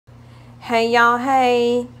Hey y'all,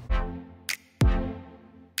 hey.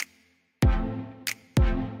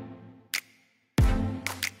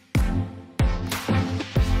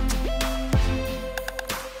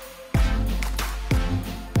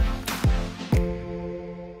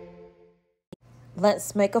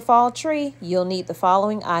 Let's make a fall tree. You'll need the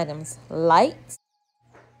following items: lights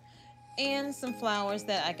and some flowers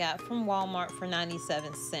that I got from Walmart for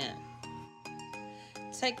 97 cents.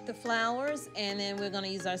 Take the flowers and then we're going to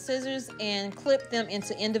use our scissors and clip them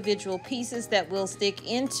into individual pieces that will stick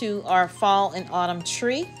into our fall and autumn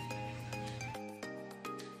tree.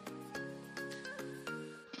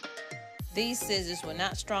 These scissors were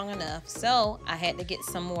not strong enough, so I had to get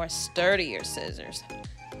some more sturdier scissors.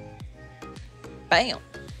 Bam!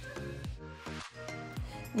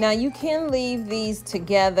 Now you can leave these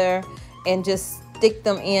together and just stick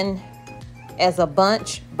them in as a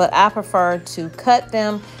bunch, but I prefer to cut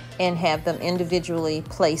them and have them individually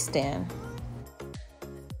placed in.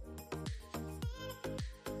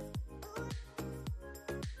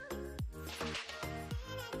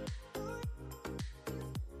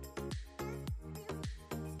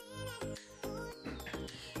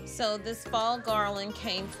 So this fall garland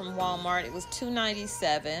came from Walmart. It was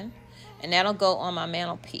 $2.97, and that'll go on my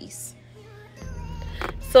mantelpiece.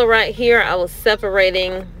 So right here I was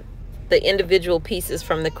separating the individual pieces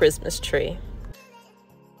from the Christmas tree.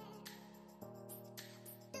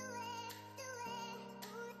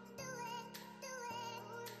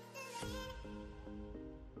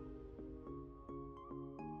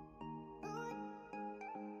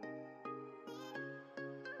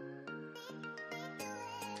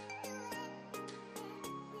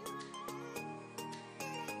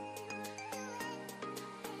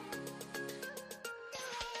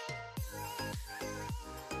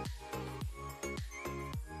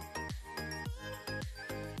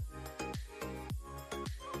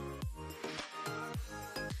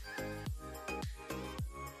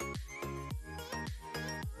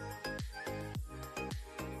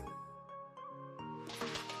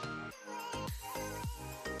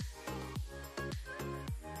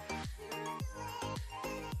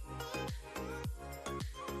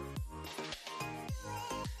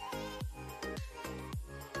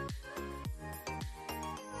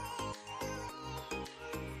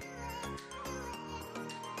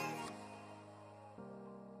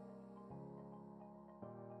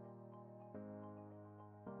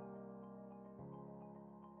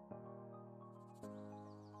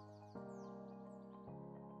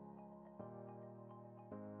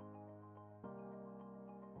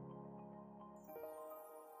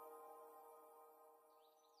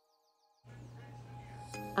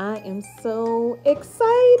 I am so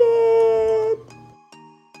excited.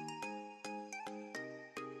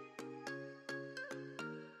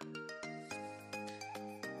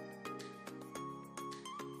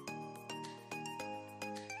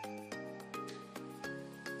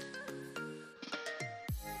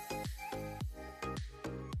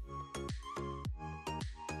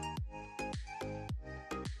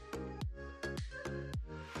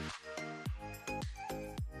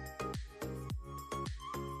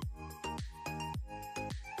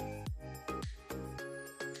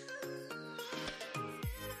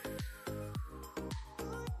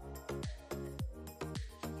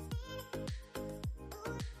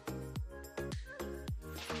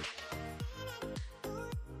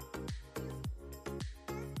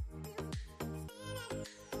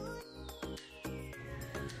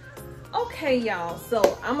 Okay, y'all,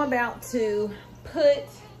 so I'm about to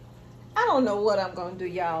I don't know what I'm gonna do,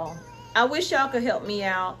 y'all. I wish y'all could help me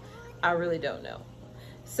out. I really don't know.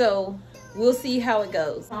 So we'll see how it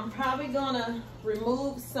goes. I'm probably gonna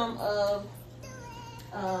remove some of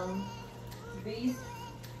these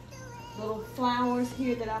little flowers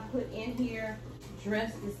here that I put in here.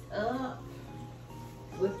 Dress this up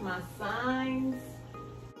with my signs.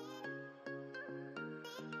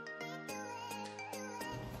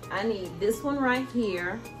 I need this one right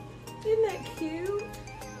here. Isn't that cute?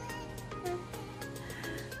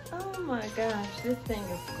 Oh my gosh, this thing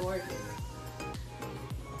is gorgeous.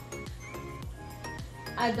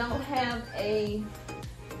 I don't have a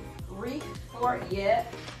wreath for it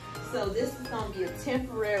yet, so this is gonna be a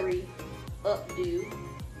temporary updo.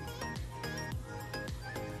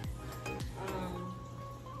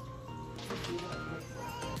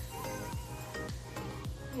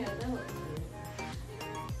 Yeah, that looks good.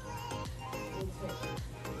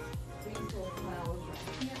 These little flowers right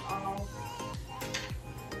here off.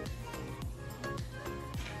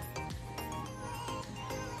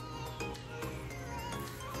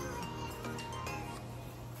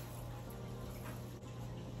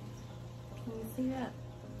 Can you see that?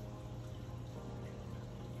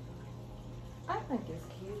 think it's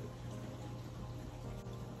cute.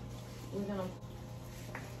 We're gonna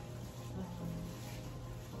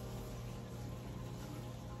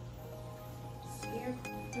scare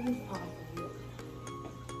these off of you.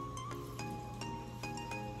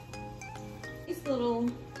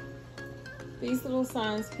 These little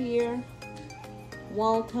signs here: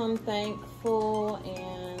 welcome, thankful,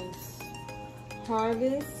 and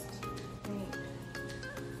harvest. I don't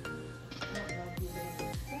know if you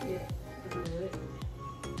can see it through it.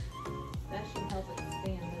 That should help it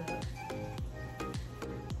stand up.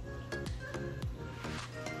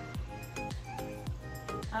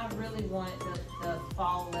 I really wanted the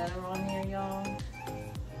fall letter on there, y'all,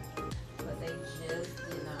 but they just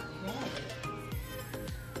did not have it.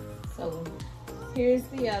 So here's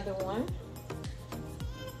the other one.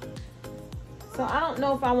 So I don't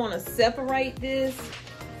know if I want to separate this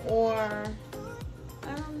or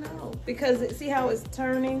I don't know, because see how it's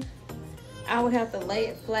turning? I would have to lay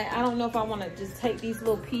it flat. I don't know if I want to just take these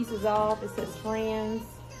little pieces off. It says friends,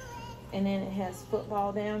 and then it has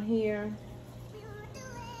football down here.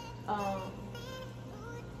 I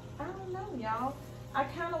don't know, y'all. I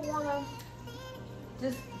kind of want to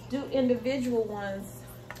just do individual ones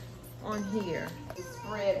on here,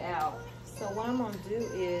 spread out. So what I'm gonna do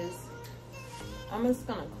is I'm just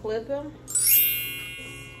gonna clip them,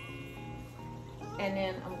 and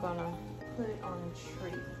then I'm gonna put it on a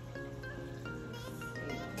tree.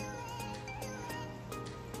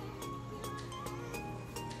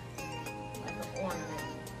 Like an ornament.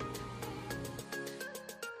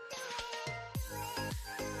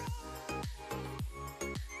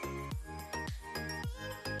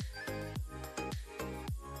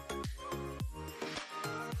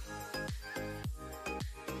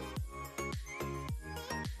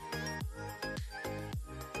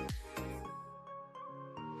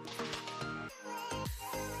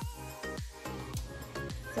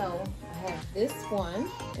 So I have this one,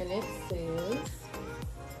 and it says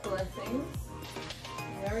blessings. I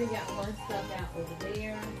already got one stuck out over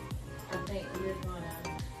there. I think we're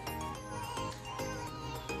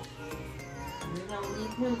gonna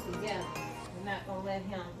leave him together. We're not gonna let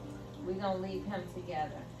him. We're gonna leave him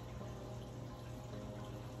together.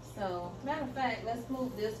 So matter of fact, let's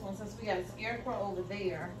move this one since we got a scarecrow over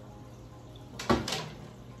there.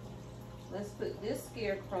 Let's put this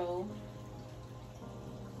scarecrow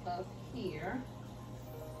up here,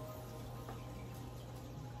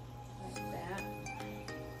 like that.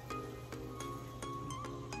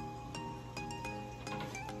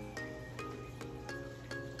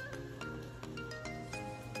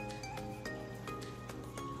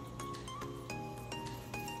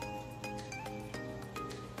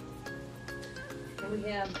 And we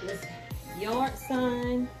have this yard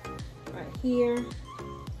sign right here.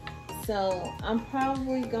 So I'm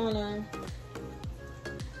probably gonna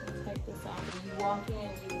take this off. When you walk in,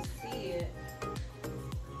 you will see it.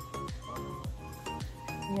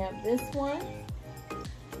 You have this one.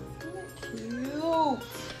 Isn't it cute?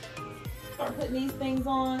 Start putting these things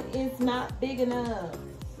on. It's not big enough.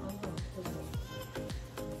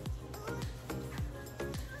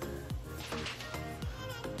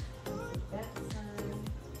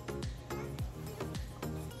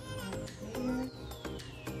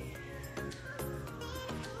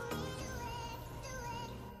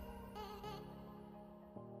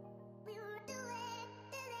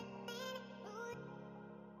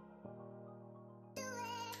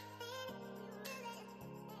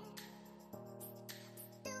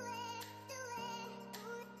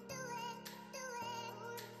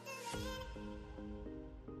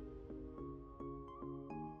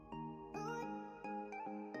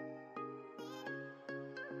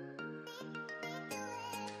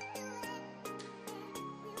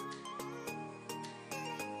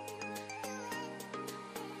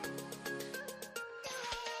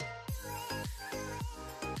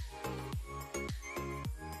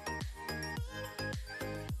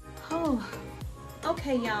 Oh,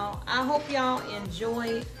 okay, y'all. I hope y'all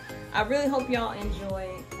enjoyed. I really hope y'all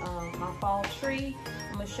enjoyed my fall tree.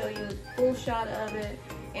 I'm gonna show you a full shot of it,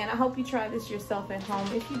 and I hope you try this yourself at home.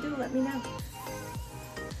 If you do, let me know.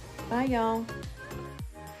 Bye, y'all.